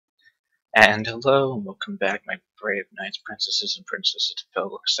And hello, and welcome back, my brave knights, princesses, and princesses to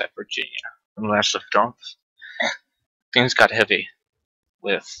Felix at Virginia. When we last left off, things got heavy,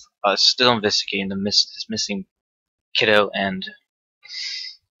 with us still investigating this missing kiddo and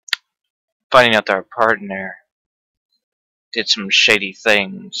finding out that our partner did some shady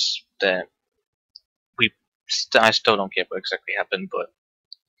things that I still don't get what exactly happened, but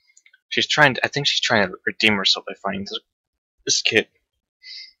I think she's trying to redeem herself by finding this kid.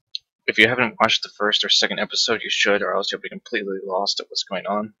 If you haven't watched the first or second episode, you should, or else you'll be completely lost at what's going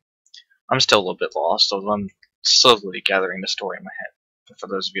on. I'm still a little bit lost, although I'm slowly gathering the story in my head. But for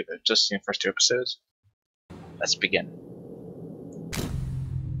those of you that have just seen the first two episodes, let's begin.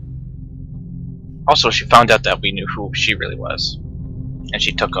 Also, she found out that we knew who she really was, and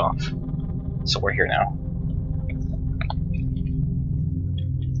she took off. So we're here now.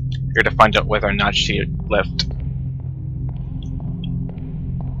 Here to find out whether or not she left.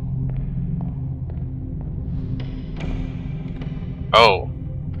 Oh.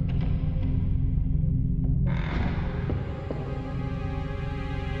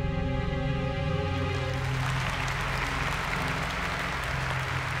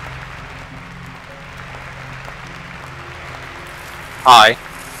 Hi.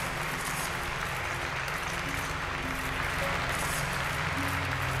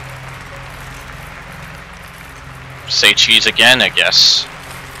 Say cheese again, I guess.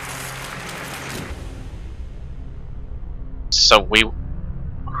 So we...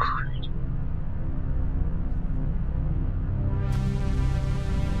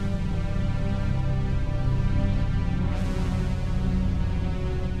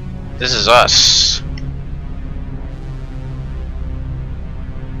 This is us.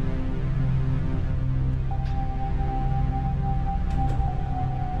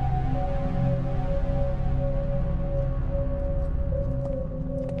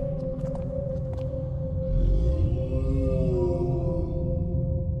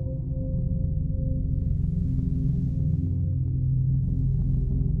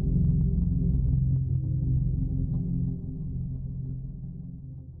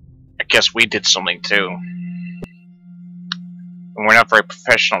 I guess we did something too. And we're not very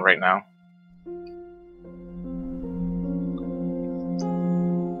professional right now.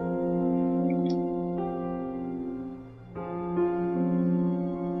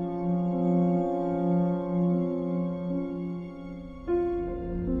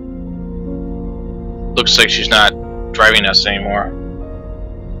 Looks like she's not driving us anymore.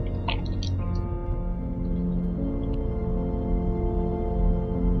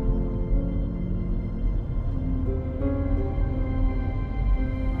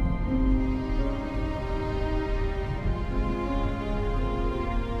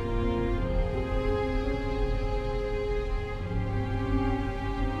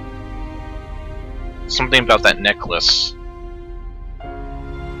 Something about that necklace.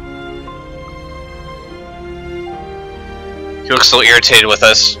 He looks so irritated with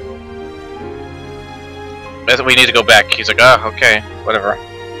us. We need to go back. He's like, oh, okay, whatever.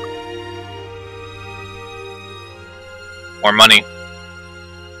 More money.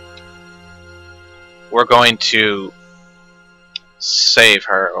 We're going to save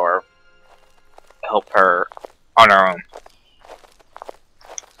her or help her on our own.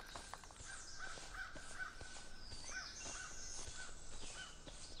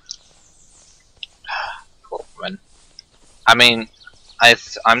 Poor woman. I mean,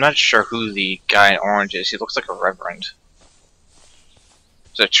 I'm not sure who the guy in orange is. He looks like a reverend.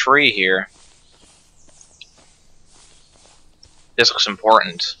 There's a tree here. This looks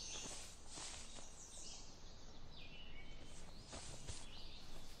important.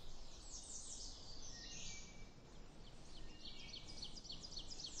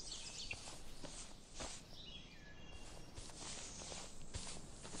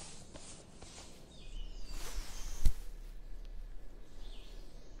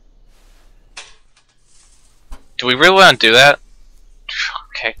 Do we really want to do that?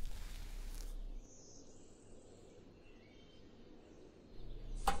 Okay.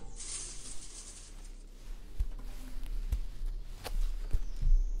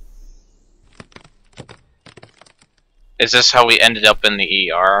 Is this how we ended up in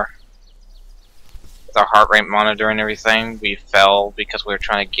the ER? With our heart rate monitor and everything? We fell because we were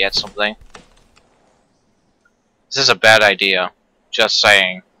trying to get something? This is a bad idea. Just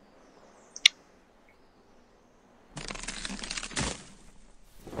saying.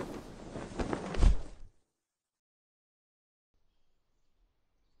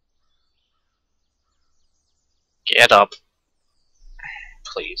 Get up.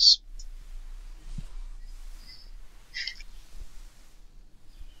 Please.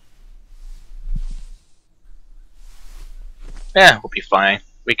 Yeah, we'll be fine.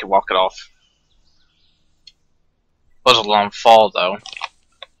 We can walk it off. It was a long fall, though.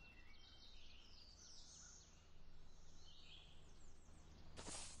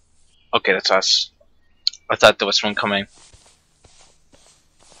 Okay, that's us. I thought there was one coming.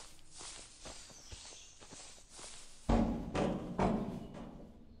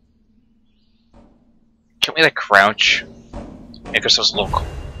 Can we, like, crouch? Make ourselves look.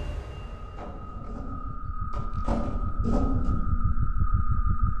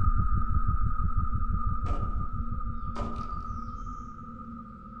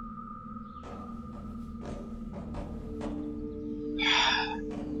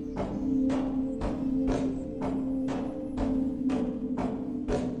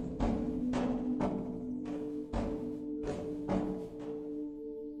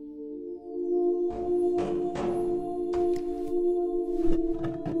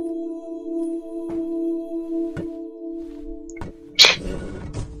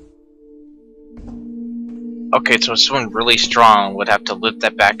 Okay, so someone really strong would have to lift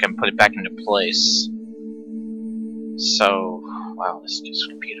that back and put it back into place. So, wow, this is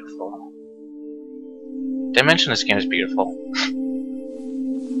just beautiful. Did I mention this game is beautiful?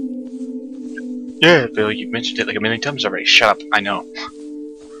 Yeah, Bill, you've mentioned it like a million times already. Shut up, I know.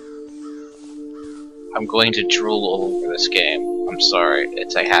 I'm going to drool all over this game. I'm sorry,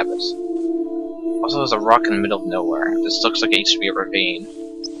 it's a habit. Also, there's a rock in the middle of nowhere. This looks like it used to be a ravine.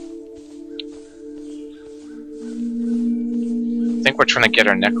 I think we're trying to get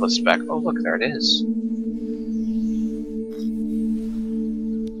our necklace back. Oh, look, there it is.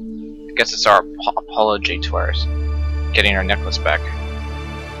 I guess it's our apology to ours. Getting our necklace back.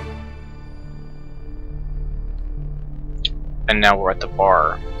 And now we're at the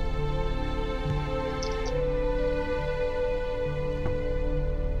bar.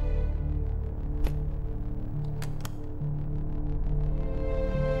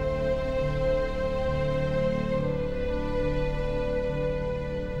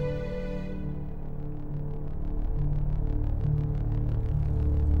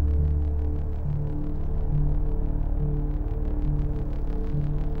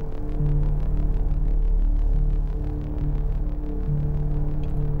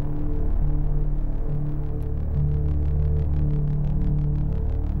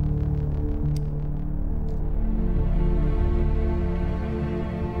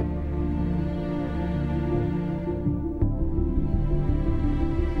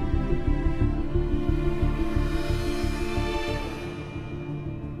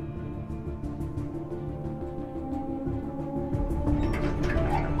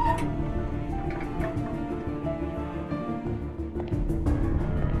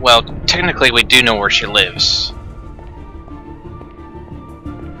 Well, technically we do know where she lives.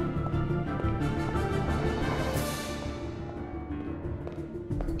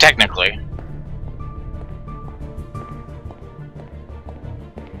 Technically.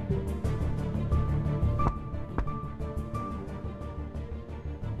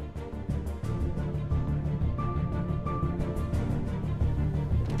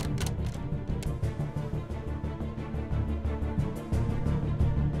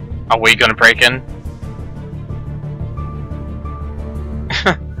 Are we gonna break in?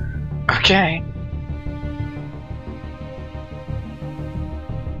 Okay.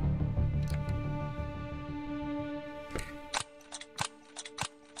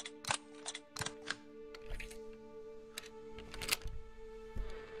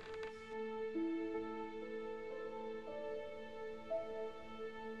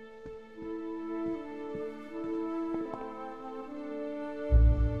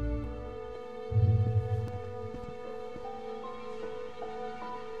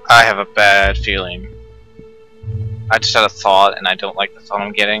 I have a bad feeling. I just had a thought, and I don't like the thought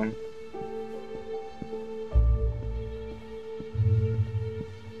I'm getting.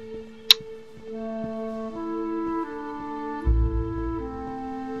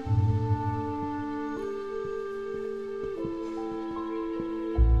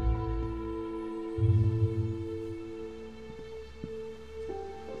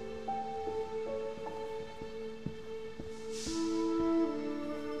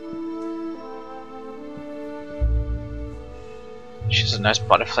 She has a nice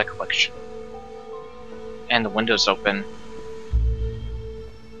butterfly collection. And the window's open.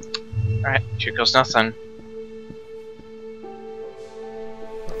 Alright, here goes nothing.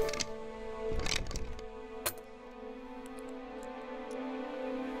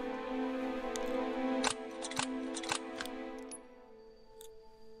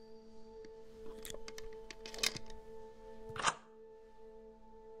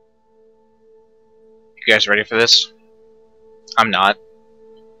 You guys ready for this? I'm not.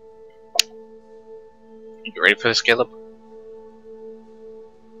 You ready for this, Caleb?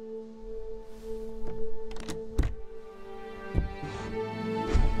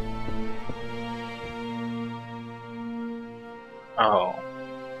 Oh.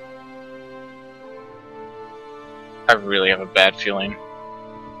 I really have a bad feeling.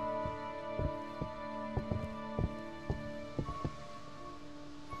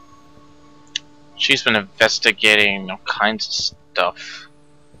 She's been investigating all kinds of stuff.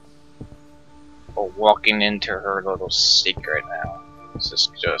 We're walking into her little secret now. This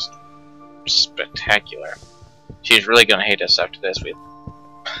is just spectacular. She's really gonna hate us after this. I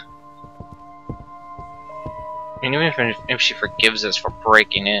mean, even if she forgives us for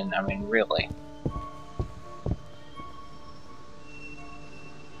breaking in, I mean, really.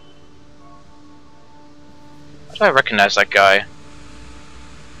 How do I recognize that guy?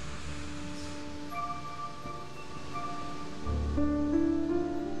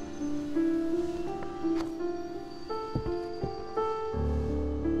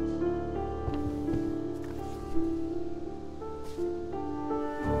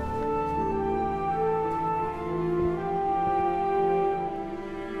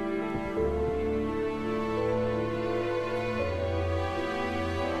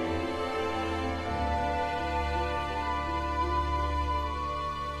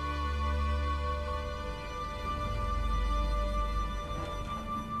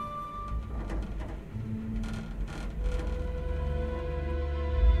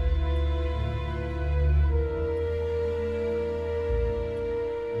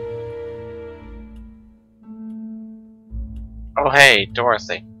 Oh hey,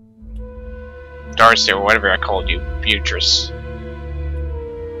 Dorothy. Darcy, or whatever I called you, Beatrice.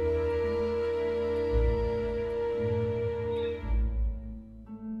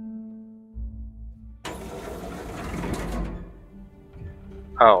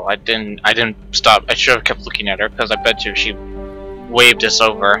 Oh, I didn't stop. I should have kept looking at her, because I bet you she waved us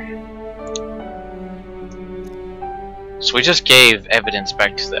over. So we just gave evidence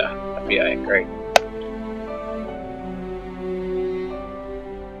back to the FBI, great.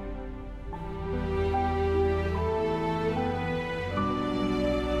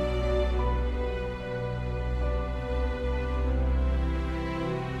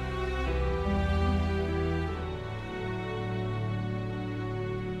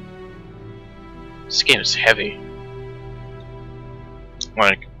 This game is heavy.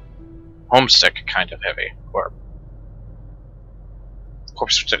 Like, Homesick kind of heavy, or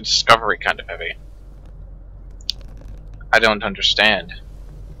Corpse Discovery kind of heavy. I don't understand,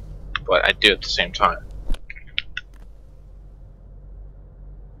 but I do at the same time.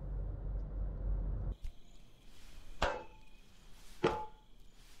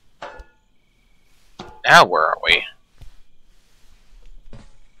 Now where are we?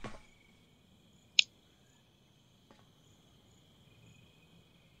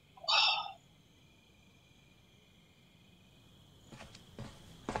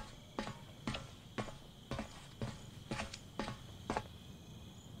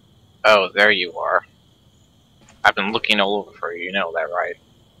 Oh, there you are. I've been looking all over for you, you know that, right?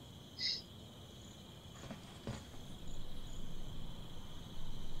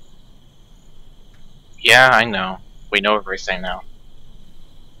 Yeah, I know. We know everything now.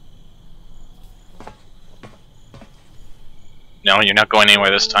 No, you're not going anywhere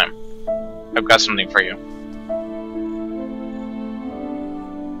this time. I've got something for you.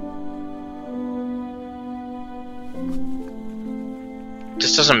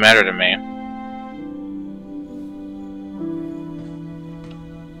 This doesn't matter to me.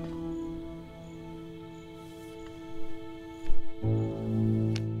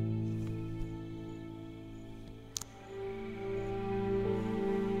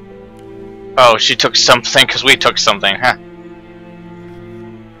 Oh, she took something because we took something, huh?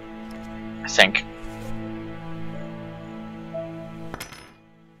 I think.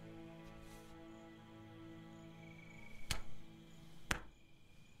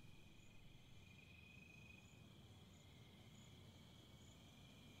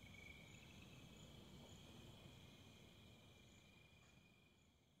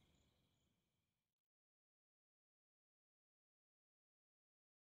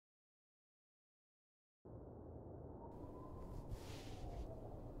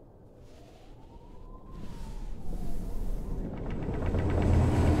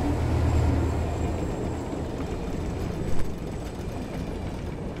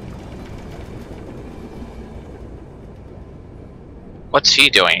 What's he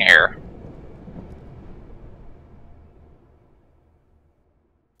doing here?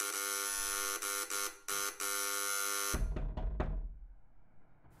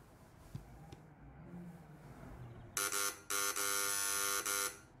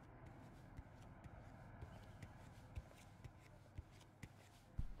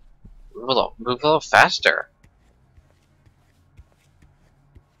 Move a little faster.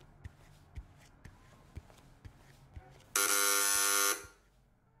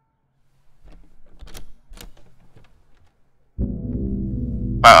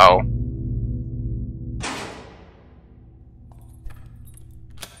 Uh-oh.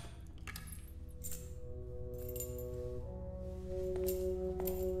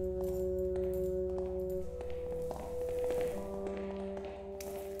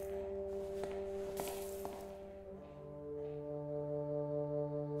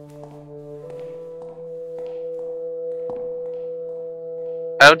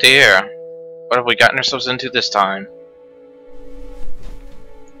 Oh dear. What have we gotten ourselves into this time?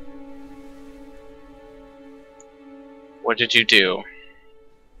 What did you do?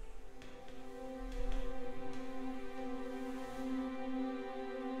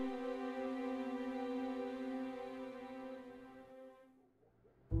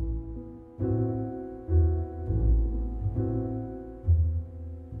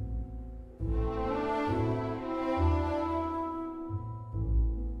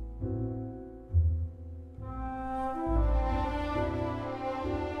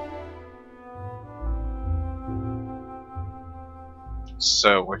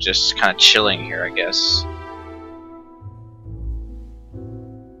 So we're just kind of chilling here, I guess.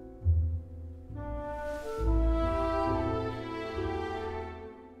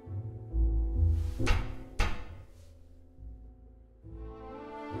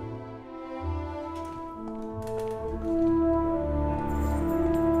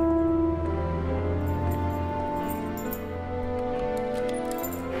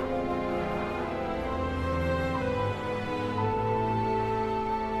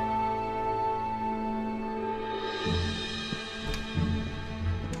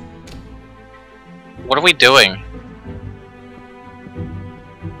 What are we doing?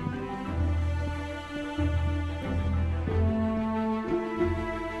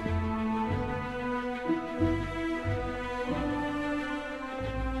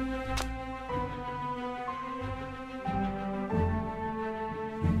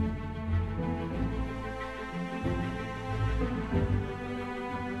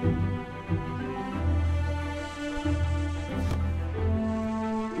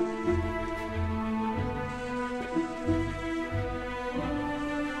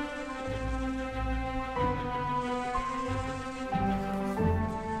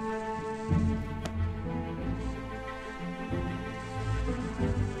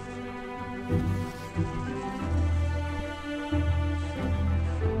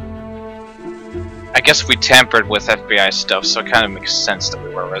 I guess we tampered with FBI stuff, so it kind of makes sense that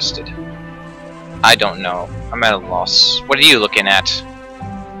we were arrested. I don't know. I'm at a loss. What are you looking at?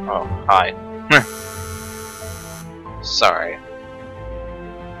 Oh, hi. Sorry.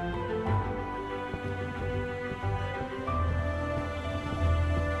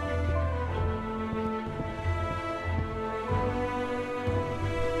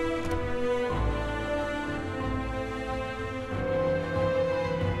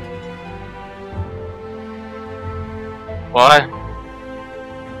 What?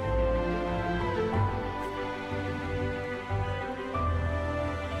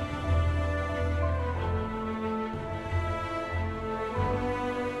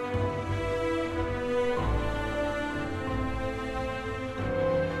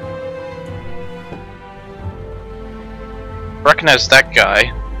 Recognize that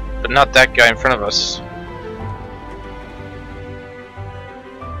guy, but not that guy in front of us.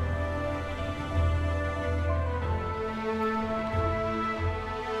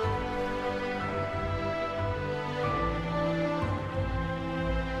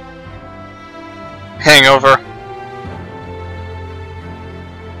 Hangover.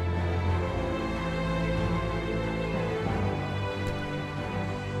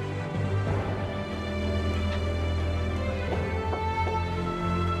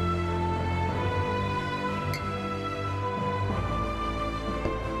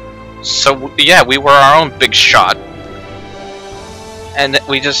 So yeah, we were our own big shot, and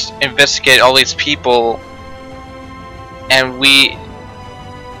we just investigate all these people, and we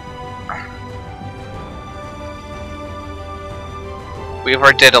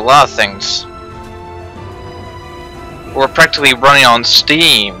already did a lot of things. We're practically running on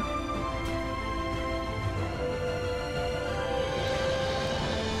steam.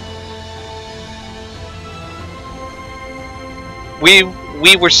 We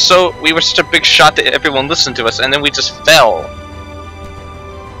were such a big shot that everyone listened to us, and then we just fell.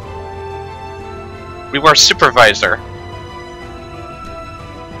 We were a supervisor.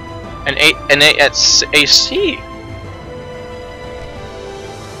 An A at AC.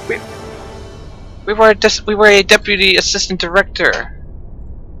 We were a deputy assistant director.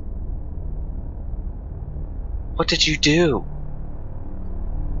 What did you do?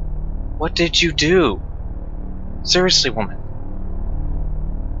 What did you do? Seriously, woman.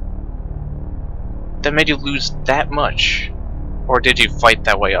 That made you lose that much? Or did you fight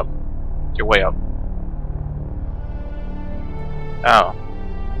that way up? Your way up? Oh.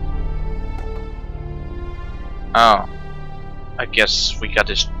 Oh. I guess we got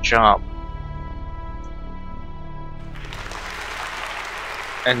this job.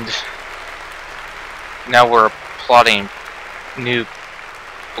 And now we're plotting new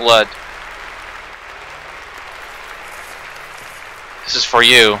blood. This is for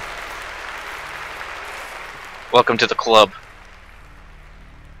you. Welcome to the club.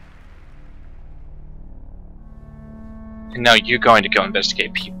 And now you're going to go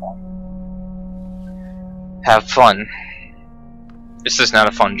investigate people. Have fun. This is not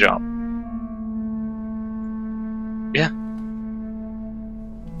a fun job. Yeah.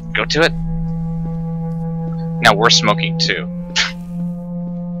 Go to it. Now we're smoking too.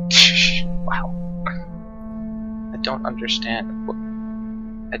 Wow. I don't understand.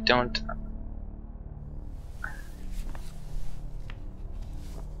 I don't.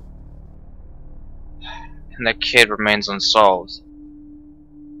 And that kid remains unsolved.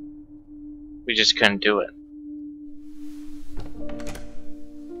 We just couldn't do it.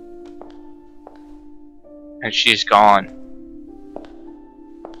 And she's gone.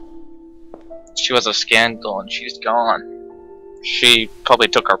 She was a scandal and she's gone. She probably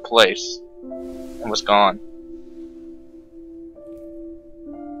took our place and was gone.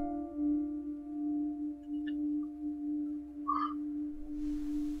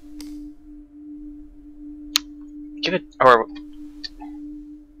 Give it, or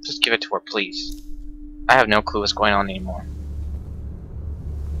just give it to her, please. I have no clue what's going on anymore.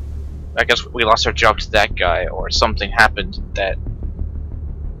 I guess we lost our job to that guy, or something happened that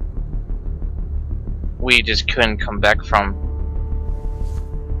we just couldn't come back from.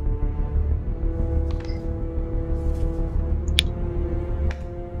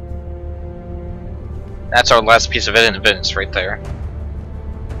 That's our last piece of evidence right there.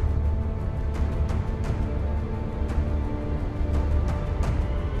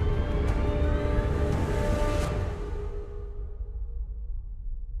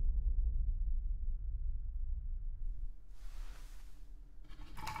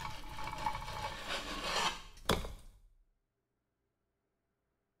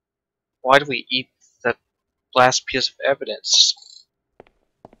 Why do we eat that last piece of evidence?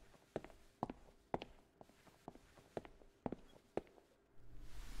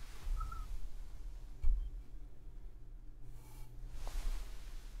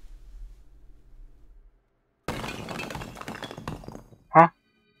 Huh?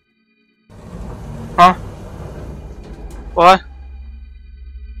 Huh? What?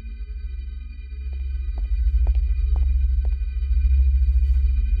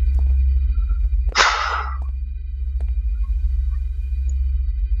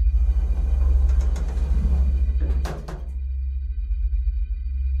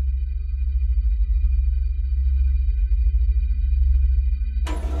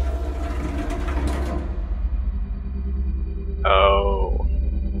 Oh.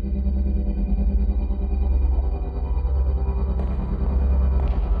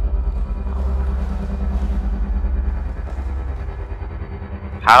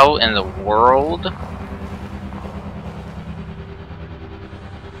 How in the world?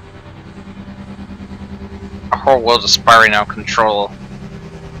 Our whole world is spiraling out of control.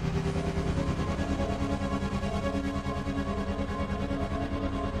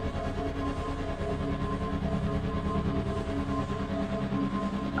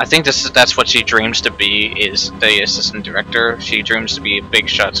 I think that's what she dreams to be, is the assistant director. She dreams to be a big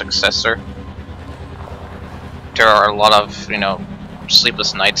shot successor. There are a lot of, you know,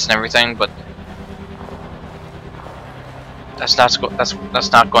 sleepless nights and everything, but that's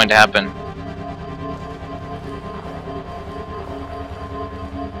not going to happen.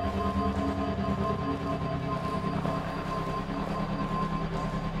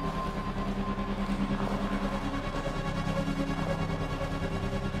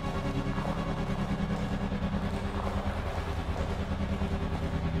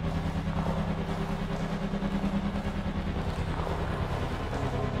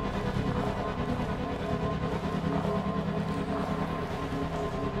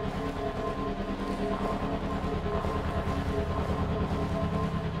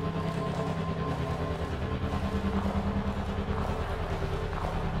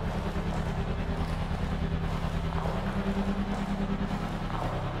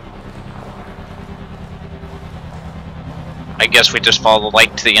 I guess we just follow the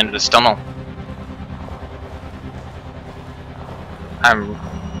light to the end of this tunnel. I'm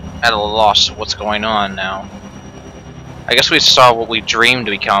at a loss of what's going on now. I guess we saw what we dreamed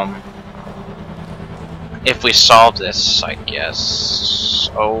to become. If we solve this, I guess.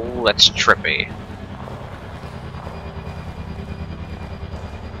 Oh, that's trippy.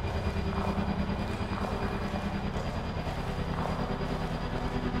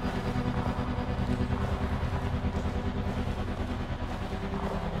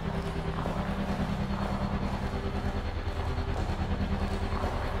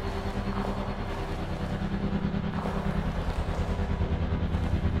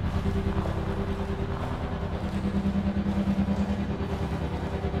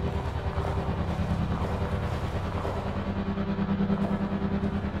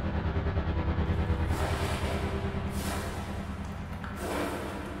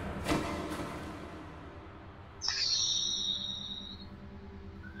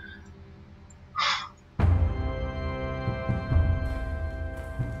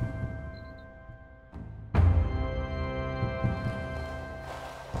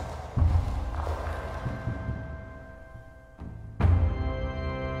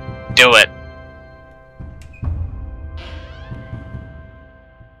 Do it.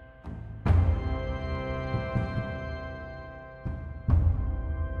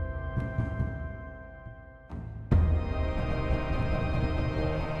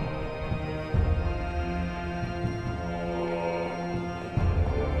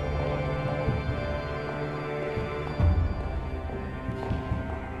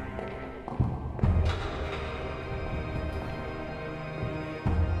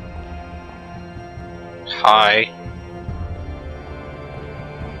 Hi.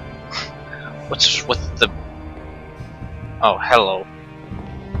 What's with the... Oh, hello.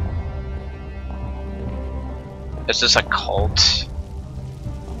 Is this a cult?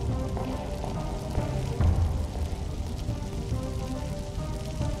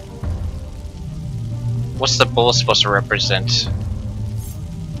 What's the bull supposed to represent?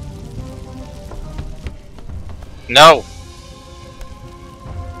 No!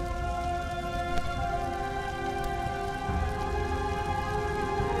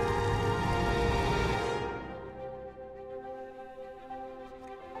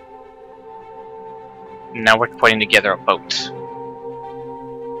 Now we're putting together a boat.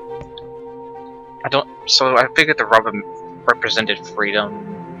 So I figured the rubber represented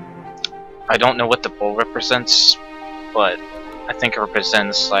freedom. I don't know what the bull represents, but I think it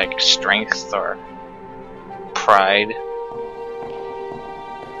represents like strength or pride.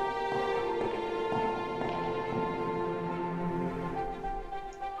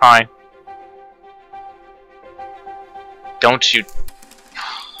 Hi. Don't you...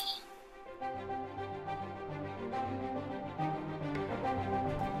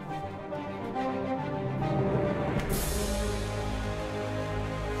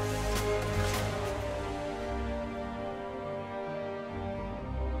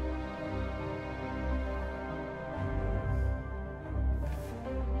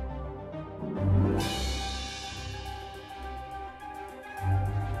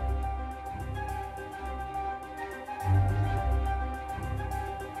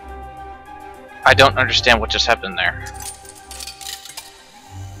 I don't understand what just happened there.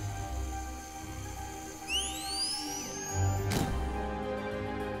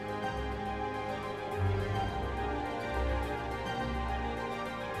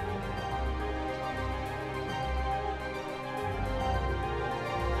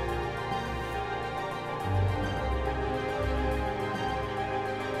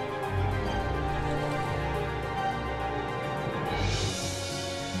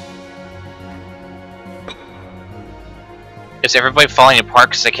 Is everybody falling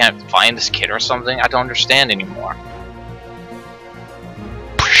apart because they can't find this kid or something? I don't understand anymore.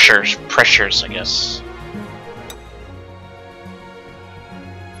 Pressures, I guess.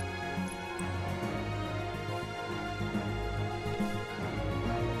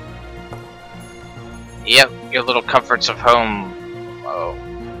 Yep, your little comforts of home. Oh.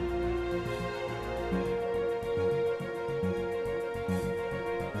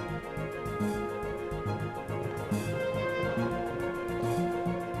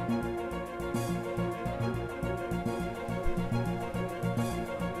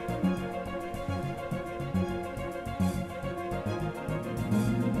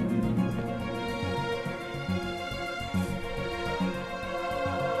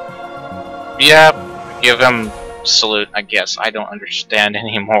 Yep, give him salute, I guess. I don't understand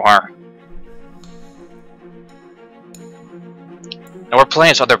anymore. And we're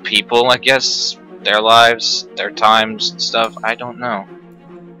playing as other people, I guess. their lives, their times, and stuff. I don't know.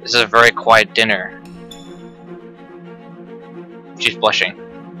 This is a very quiet dinner. She's blushing.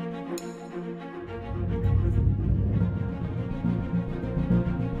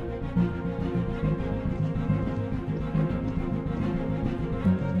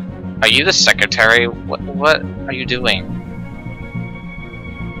 Are you the secretary? What are you doing?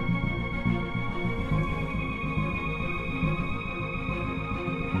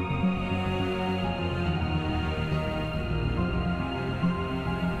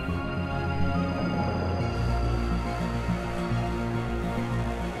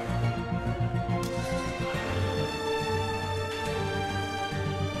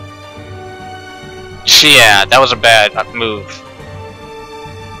 Yeah, that was a bad move.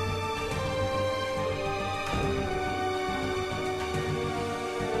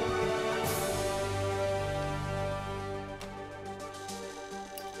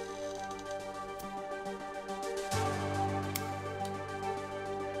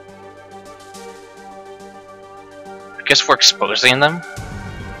 I guess we're exposing them?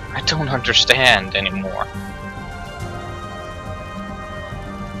 I don't understand anymore.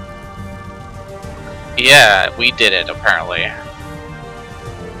 Yeah, we did it, apparently.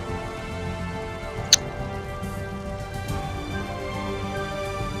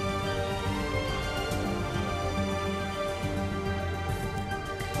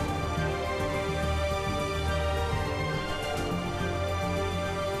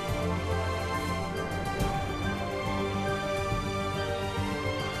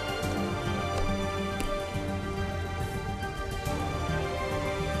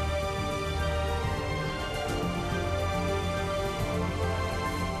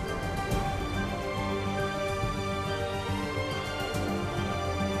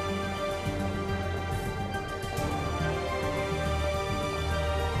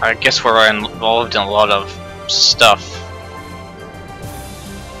 I guess we're involved in a lot of stuff.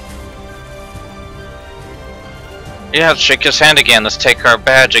 Yeah, let's shake his hand again. Let's take our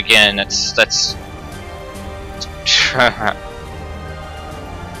badge again. That's.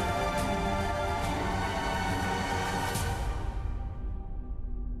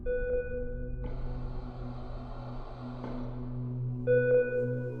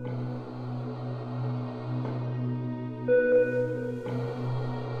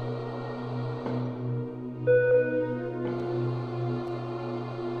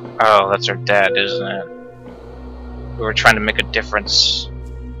 Oh, that's our dad, isn't it? We were trying to make a difference.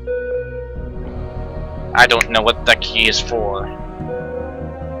 I don't know what that key is for.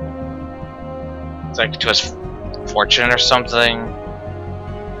 It's like to his fortune or something.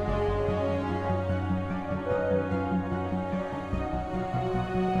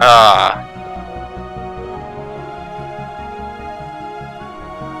 Ah.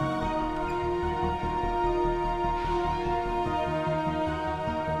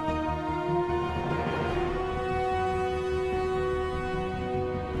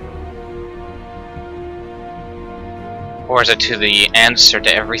 Or is it to the answer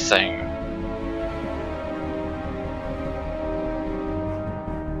to everything?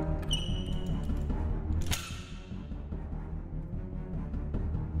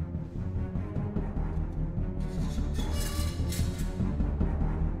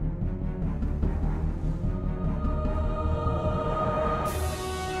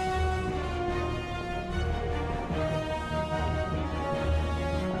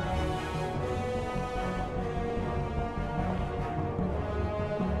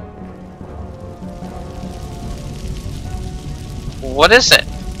 What is it?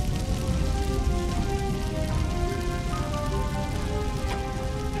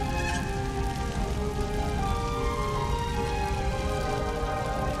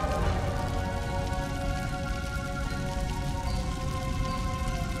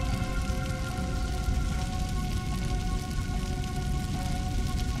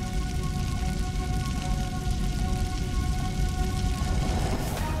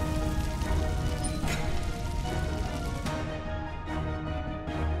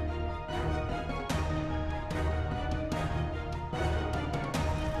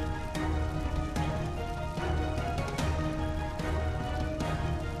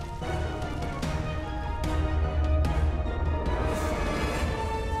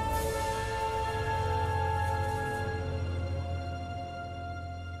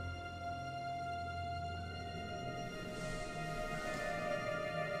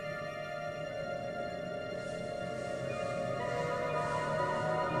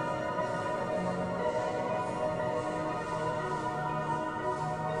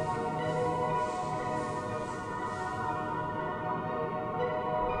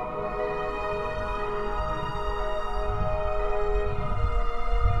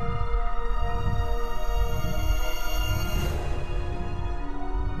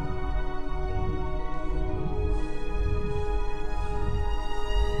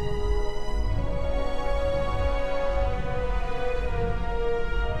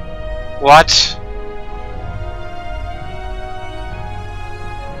 What?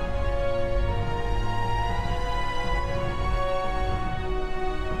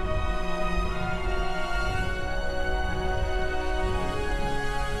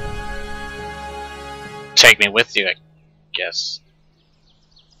 Take me with you, I guess.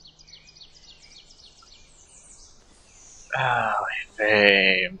 Oh,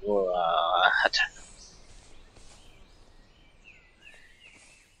 babe, what?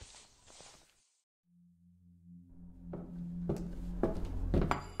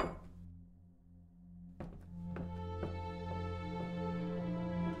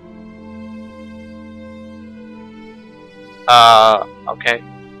 Okay.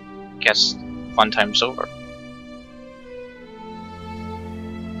 Guess fun time's over.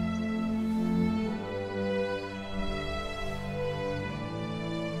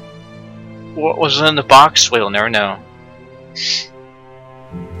 What was in the box? We'll never know.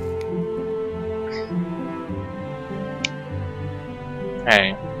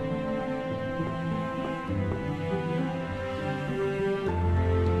 Hey.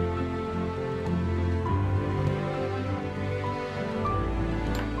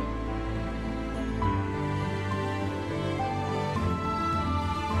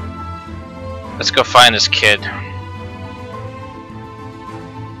 Let's go find this kid.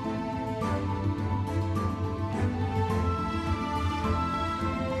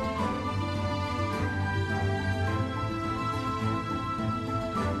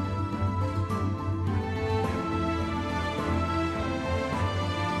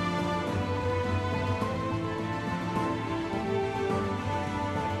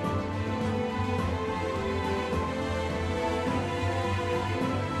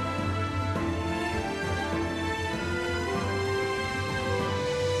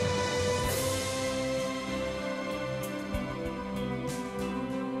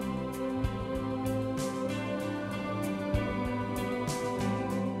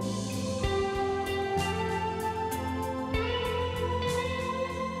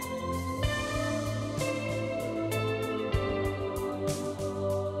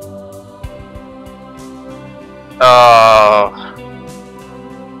 Oh.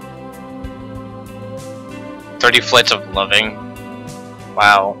 30 flights of loving.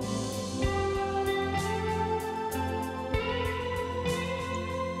 Wow.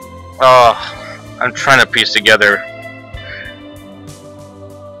 Oh, I'm trying to piece together.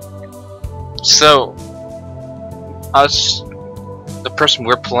 So, us, the person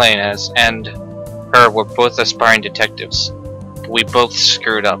we're playing as, and her were both aspiring detectives. But we both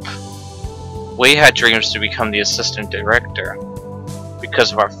screwed up. We had dreams to become the assistant director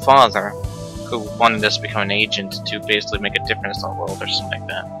because of our father, who wanted us to become an agent to basically make a difference in the world or something like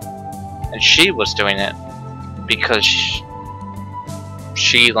that. And she was doing it because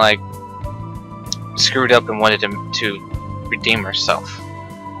she like screwed up and wanted to redeem herself.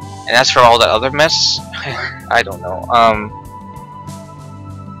 And as for all that other mess, I don't know.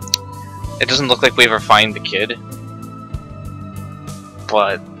 It doesn't look like we ever find the kid,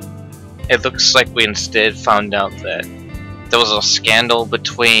 but it looks like we instead found out that there was a scandal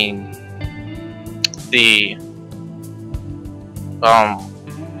between the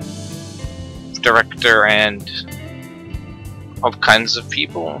director and all kinds of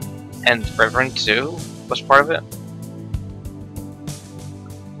people, and Reverend too was part of it.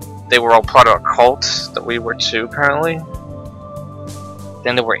 They were all part of a cult that we were too, apparently.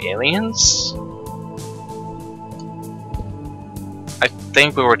 Then there were aliens. I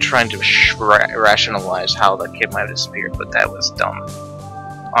think we were trying to rationalize how the kid might have disappeared, but that was dumb.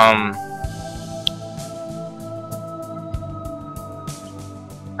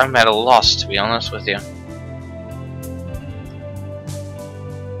 I'm at a loss, to be honest with you.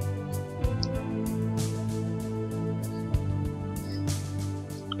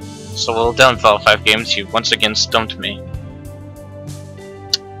 So well done, Fall 5 Games, you once again stumped me.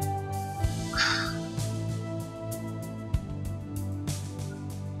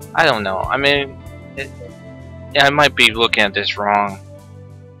 I don't know, I mean, I might be looking at this wrong,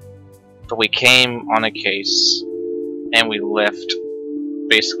 but we came on a case, and we left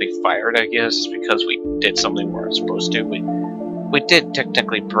basically fired, I guess, because we did something we weren't supposed to. We did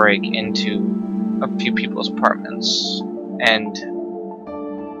technically break into a few people's apartments, and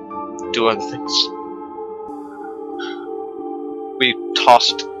do other things. We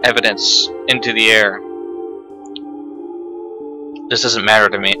tossed evidence into the air. This doesn't matter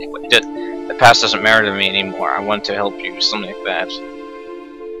to me. The past doesn't matter to me anymore. I want to help you, something like that.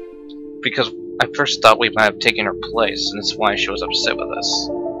 Because I first thought we might have taken her place, and that's why she was upset with us.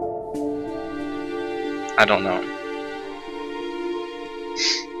 I don't know.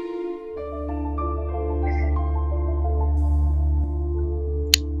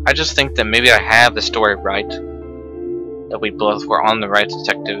 I just think that maybe I have the story right. That we both were on the right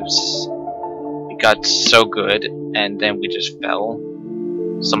detectives. We got so good, and then we just fell.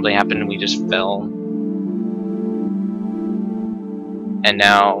 Something happened and we just fell. And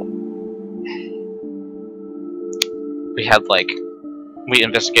now we had we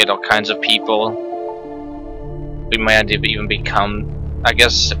investigate all kinds of people. We might have even become, I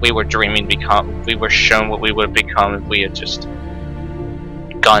guess we were dreaming we were shown what we would have become if we had just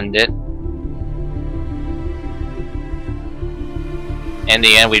gunned it. In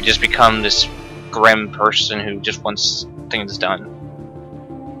the end, we just become this grim person who just wants things done.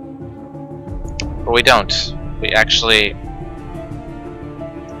 But we don't. We actually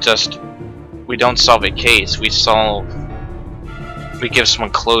we don't solve a case, we give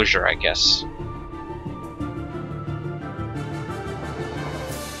someone closure, I guess.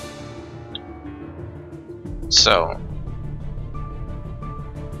 So,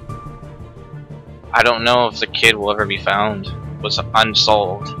 I don't know if the kid will ever be found. It was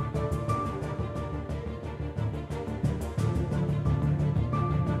unsolved.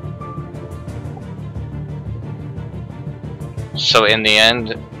 So in the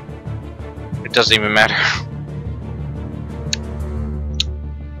end, it doesn't even matter.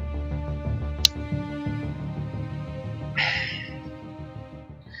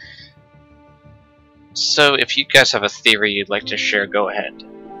 So if you guys have a theory you'd like to share, go ahead.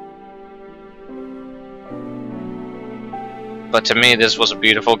 But to me, this was a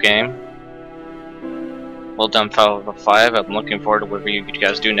beautiful game. Well done, 5 out of 5. I'm looking forward to whatever you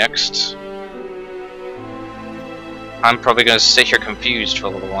guys do next. I'm probably going to sit here confused for a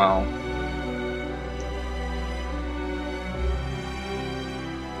little while.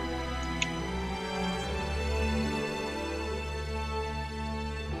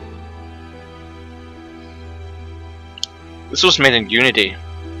 This was made in Unity.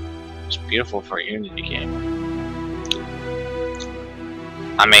 It's beautiful for a Unity game.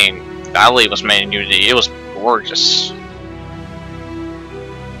 I mean, Valley was made in Unity. It was gorgeous.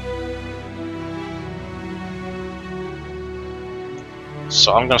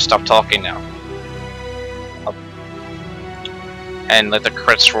 So I'm gonna stop talking now. And let the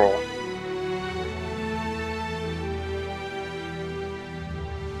credits roll.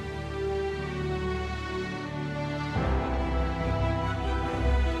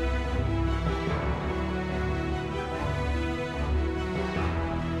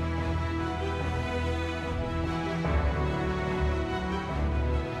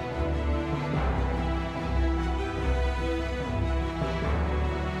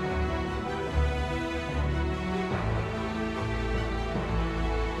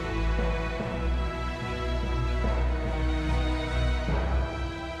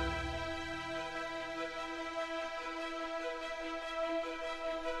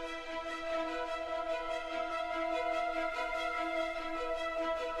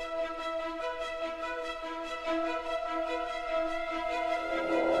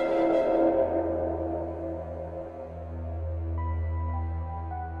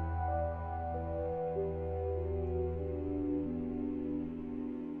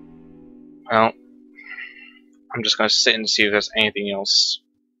 Well, I'm just gonna sit and see if there's anything else.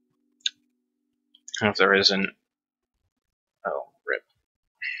 And if there isn't, oh, rip.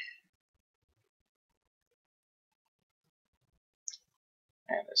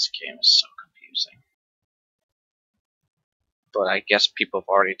 Man, this game is so confusing. But I guess people have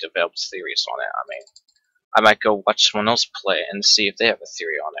already developed theories on it. I mean, I might go watch someone else play and see if they have a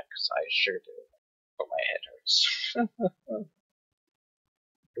theory on it, because I sure do. But my head hurts.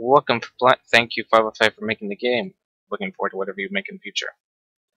 You're welcome. Thank you, 505, for making the game. Looking forward to whatever you make in the future.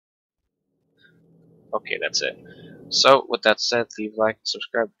 Okay, that's it. So, with that said, leave a like and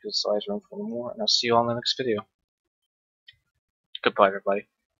subscribe because there's always room for more, and I'll see you all in the next video. Goodbye, everybody.